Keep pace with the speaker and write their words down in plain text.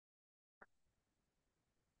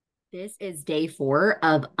This is day 4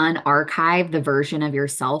 of Unarchive the version of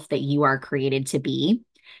yourself that you are created to be.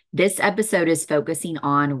 This episode is focusing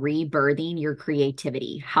on rebirthing your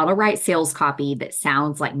creativity, how to write sales copy that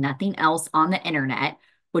sounds like nothing else on the internet,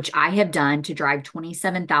 which I have done to drive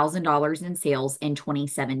 $27,000 in sales in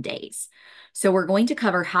 27 days. So, we're going to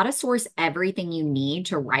cover how to source everything you need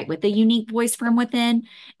to write with a unique voice from within,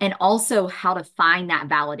 and also how to find that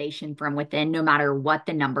validation from within, no matter what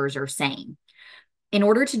the numbers are saying. In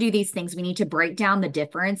order to do these things, we need to break down the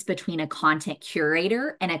difference between a content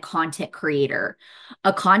curator and a content creator.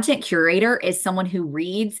 A content curator is someone who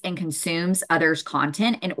reads and consumes others'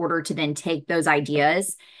 content in order to then take those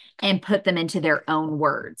ideas and put them into their own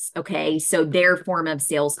words. Okay. So their form of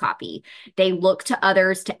sales copy. They look to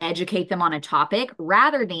others to educate them on a topic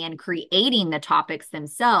rather than creating the topics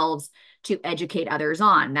themselves to educate others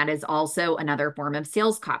on. That is also another form of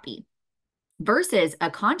sales copy. Versus a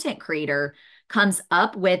content creator comes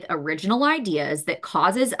up with original ideas that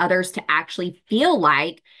causes others to actually feel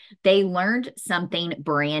like they learned something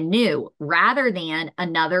brand new rather than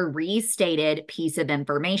another restated piece of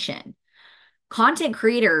information. Content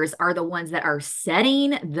creators are the ones that are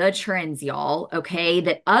setting the trends, y'all, okay,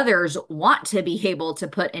 that others want to be able to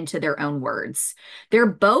put into their own words. They're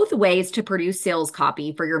both ways to produce sales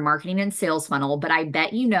copy for your marketing and sales funnel, but I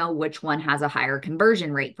bet you know which one has a higher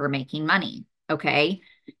conversion rate for making money, okay?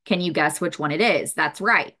 Can you guess which one it is? That's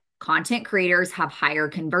right. Content creators have higher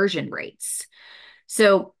conversion rates.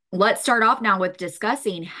 So let's start off now with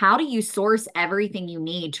discussing how do you source everything you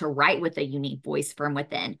need to write with a unique voice from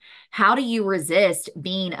within? How do you resist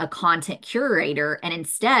being a content curator and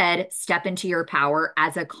instead step into your power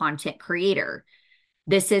as a content creator?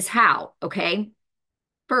 This is how, okay?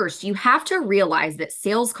 First, you have to realize that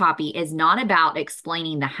sales copy is not about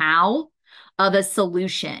explaining the how of a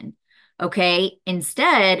solution. Okay.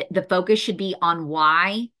 Instead, the focus should be on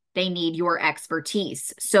why they need your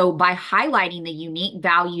expertise. So, by highlighting the unique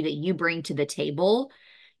value that you bring to the table,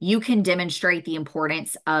 you can demonstrate the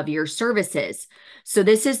importance of your services. So,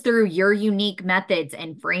 this is through your unique methods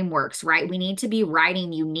and frameworks, right? We need to be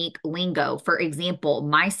writing unique lingo. For example,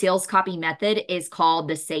 my sales copy method is called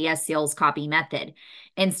the Say Yes Sales Copy Method.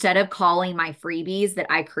 Instead of calling my freebies that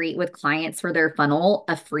I create with clients for their funnel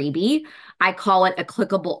a freebie, I call it a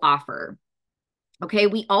clickable offer. Okay,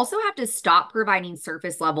 we also have to stop providing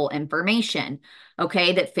surface level information,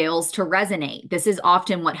 okay, that fails to resonate. This is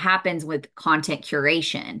often what happens with content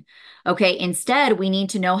curation. Okay, instead, we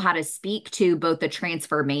need to know how to speak to both the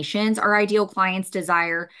transformations our ideal clients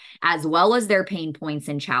desire, as well as their pain points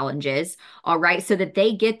and challenges, all right, so that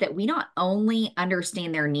they get that we not only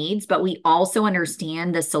understand their needs, but we also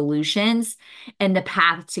understand the solutions and the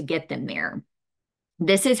path to get them there.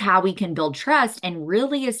 This is how we can build trust and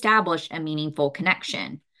really establish a meaningful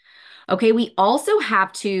connection. Okay, we also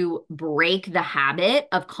have to break the habit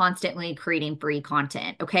of constantly creating free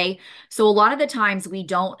content. Okay, so a lot of the times we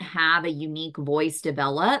don't have a unique voice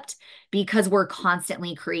developed because we're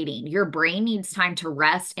constantly creating. Your brain needs time to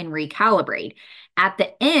rest and recalibrate. At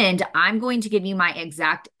the end, I'm going to give you my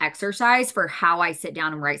exact exercise for how I sit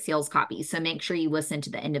down and write sales copy. So make sure you listen to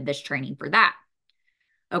the end of this training for that.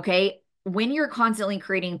 Okay. When you're constantly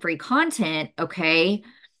creating free content, okay,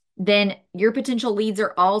 then your potential leads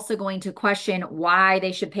are also going to question why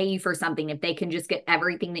they should pay you for something if they can just get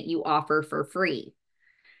everything that you offer for free.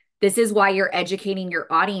 This is why you're educating your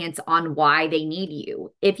audience on why they need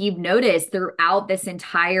you. If you've noticed throughout this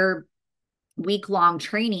entire week-long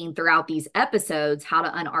training, throughout these episodes, how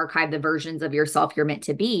to unarchive the versions of yourself you're meant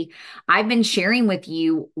to be, I've been sharing with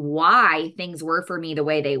you why things were for me the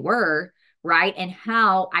way they were, right? And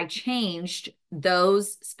how I changed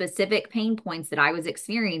those specific pain points that I was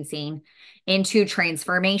experiencing into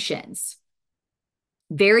transformations.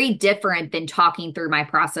 Very different than talking through my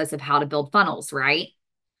process of how to build funnels, right?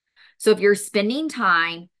 So if you're spending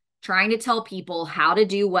time trying to tell people how to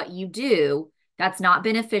do what you do, that's not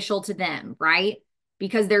beneficial to them, right?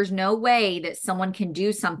 Because there's no way that someone can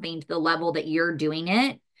do something to the level that you're doing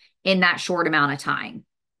it in that short amount of time.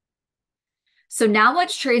 So now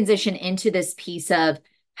let's transition into this piece of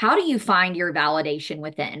how do you find your validation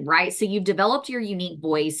within, right? So you've developed your unique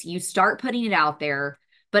voice, you start putting it out there,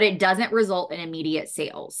 but it doesn't result in immediate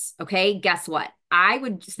sales. Okay, guess what? I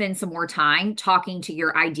would spend some more time talking to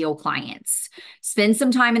your ideal clients, spend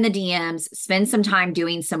some time in the DMs, spend some time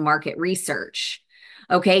doing some market research.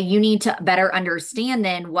 Okay, you need to better understand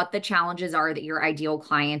then what the challenges are that your ideal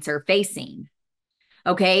clients are facing.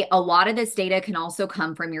 Okay, a lot of this data can also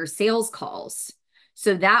come from your sales calls.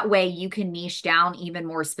 So that way you can niche down even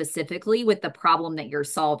more specifically with the problem that you're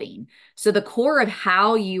solving. So the core of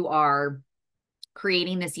how you are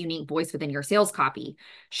creating this unique voice within your sales copy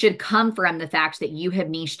should come from the fact that you have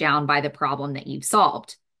niched down by the problem that you've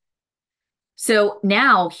solved. So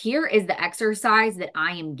now here is the exercise that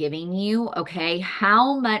I am giving you. Okay.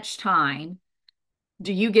 How much time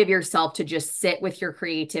do you give yourself to just sit with your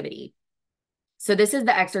creativity? So this is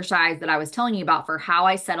the exercise that I was telling you about for how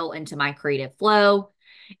I settle into my creative flow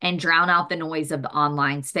and drown out the noise of the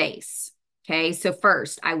online space. Okay. So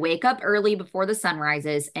first, I wake up early before the sun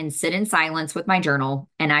rises and sit in silence with my journal,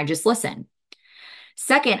 and I just listen.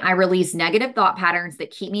 Second, I release negative thought patterns that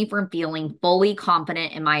keep me from feeling fully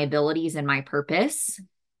confident in my abilities and my purpose.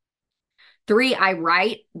 Three, I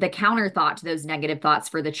write the counter thought to those negative thoughts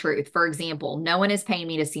for the truth. For example, no one is paying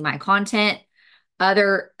me to see my content.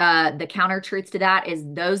 The counter truth to that is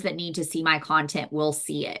those that need to see my content will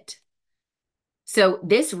see it. So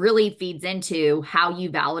this really feeds into how you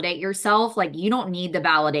validate yourself. Like, you don't need the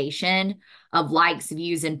validation of likes,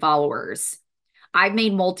 views, and followers. I've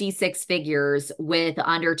made multi six figures with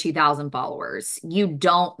under 2,000 followers. You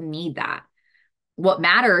don't need that. What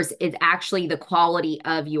matters is actually the quality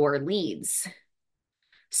of your leads.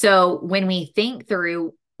 So when we think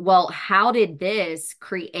through, well, how did this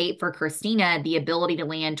create for Christina the ability to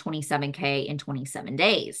land 27K in 27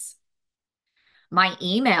 days? My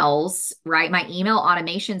emails, right? My email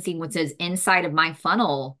automation sequences inside of my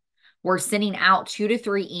funnel were sending out 2 to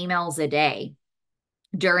 3 emails a day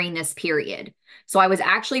during this period. So I was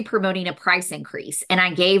actually promoting a price increase, and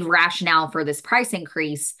I gave rationale for this price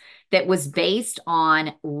increase that was based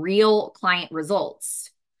on real client results.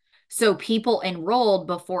 So people enrolled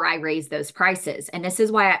before I raised those prices. And this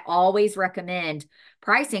is why I always recommend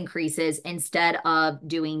price increases instead of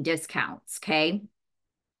doing discounts. Okay.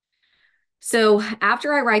 So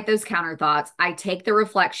after I write those counter thoughts, I take the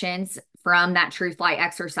reflections from that truth lie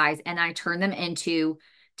exercise and I turn them into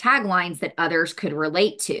taglines that others could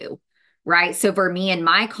relate to, right? So for me, in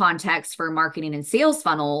my context for marketing and sales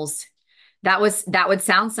funnels, that would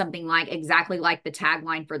sound something like exactly like the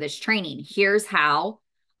tagline for this training. Here's how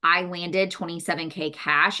I landed 27K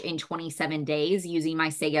cash in 27 days using my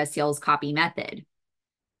Sega sales copy method.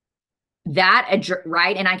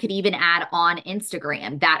 Right? And I could even add on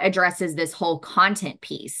Instagram. That addresses this whole content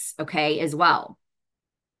piece, okay, as well.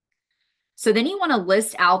 So then you want to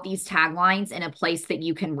list out these taglines in a place that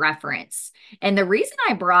you can reference. And the reason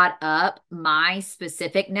I brought up my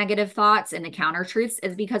specific negative thoughts and the counter truths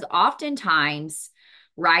is because oftentimes,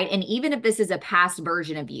 right, and even if this is a past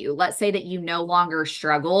version of you, let's say that you no longer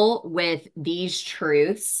struggle with these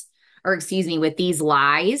truths, or excuse me, with these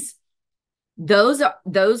lies,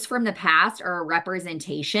 those from the past are a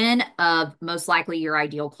representation of most likely your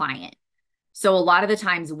ideal client. So a lot of the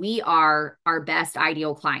times we are our best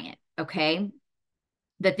ideal client, okay?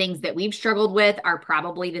 The things that we've struggled with are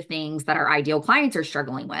probably the things that our ideal clients are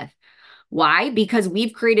struggling with. Why? Because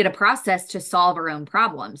we've created a process to solve our own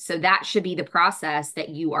problems. So that should be the process that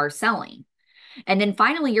you are selling. And then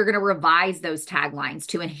finally, you're going to revise those taglines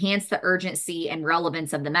to enhance the urgency and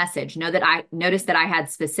relevance of the message. Notice that I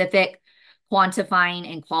had specific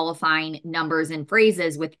quantifying and qualifying numbers and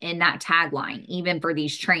phrases within that tagline, even for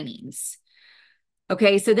these trainings.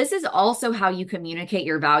 Okay, so this is also how you communicate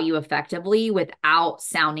your value effectively without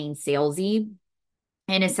sounding salesy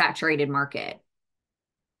in a saturated market.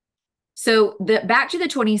 So back to the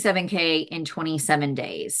 27K in 27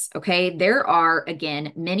 days, okay? There are,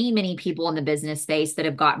 again, many, many people in the business space that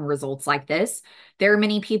have gotten results like this. There are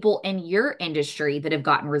many people in your industry that have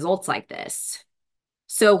gotten results like this.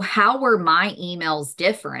 So how were my emails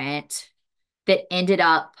different that ended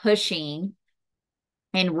up pushing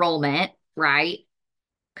enrollment, right,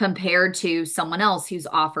 compared to someone else who's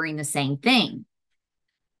offering the same thing?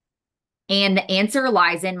 And the answer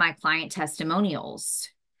lies in my client testimonials.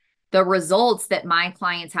 The results that my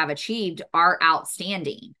clients have achieved are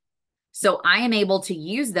outstanding. So I am able to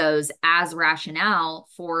use those as rationale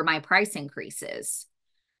for my price increases.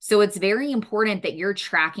 So it's very important that you're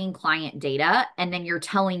tracking client data and then you're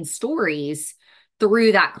telling stories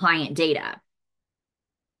through that client data.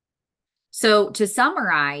 So to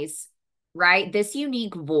summarize, right, this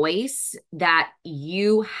unique voice that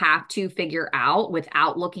you have to figure out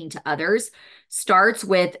without looking to others starts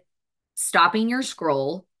with stopping your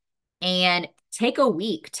scroll and take a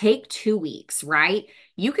week, take 2 weeks, right?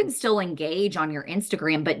 You can still engage on your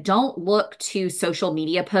Instagram, but don't look to social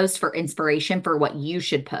media posts for inspiration for what you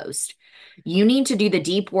should post. You need to do the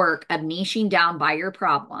deep work of niching down by your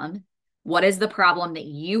problem. What is the problem that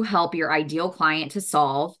you help your ideal client to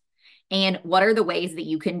solve? And what are the ways that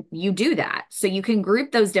you do that? So you can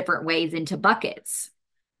group those different ways into buckets.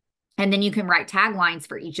 And then you can write taglines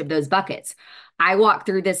for each of those buckets. I walk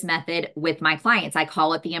through this method with my clients. I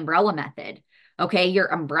call it the umbrella method. Okay.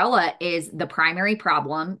 Your umbrella is the primary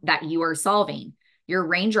problem that you are solving. Your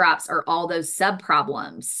raindrops are all those sub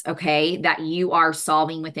problems, okay, that you are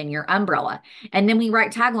solving within your umbrella. And then we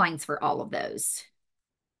write taglines for all of those,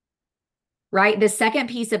 right? The second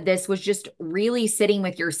piece of this was just really sitting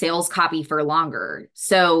with your sales copy for longer.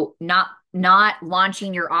 So not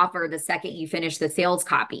launching your offer the second you finish the sales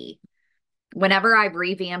copy. Whenever I've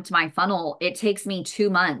revamped my funnel, it takes me 2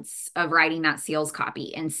 months of writing that sales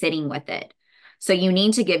copy and sitting with it. So you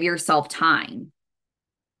need to give yourself time.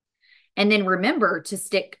 And then remember to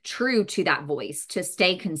stick true to that voice, to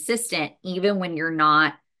stay consistent, even when you're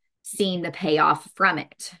not seeing the payoff from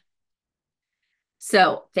it.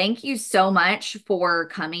 So thank you so much for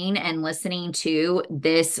coming and listening to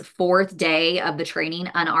this fourth day of the training,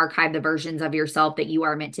 Unarchive the Versions of Yourself That You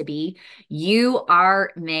Are Meant to Be. You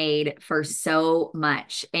are made for so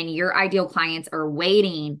much, and your ideal clients are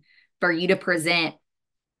waiting for you to present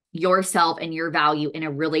yourself and your value in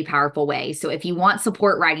a really powerful way. So if you want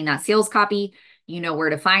support writing that sales copy, you know where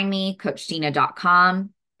to find me, coachtina.com.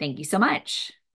 Thank you so much.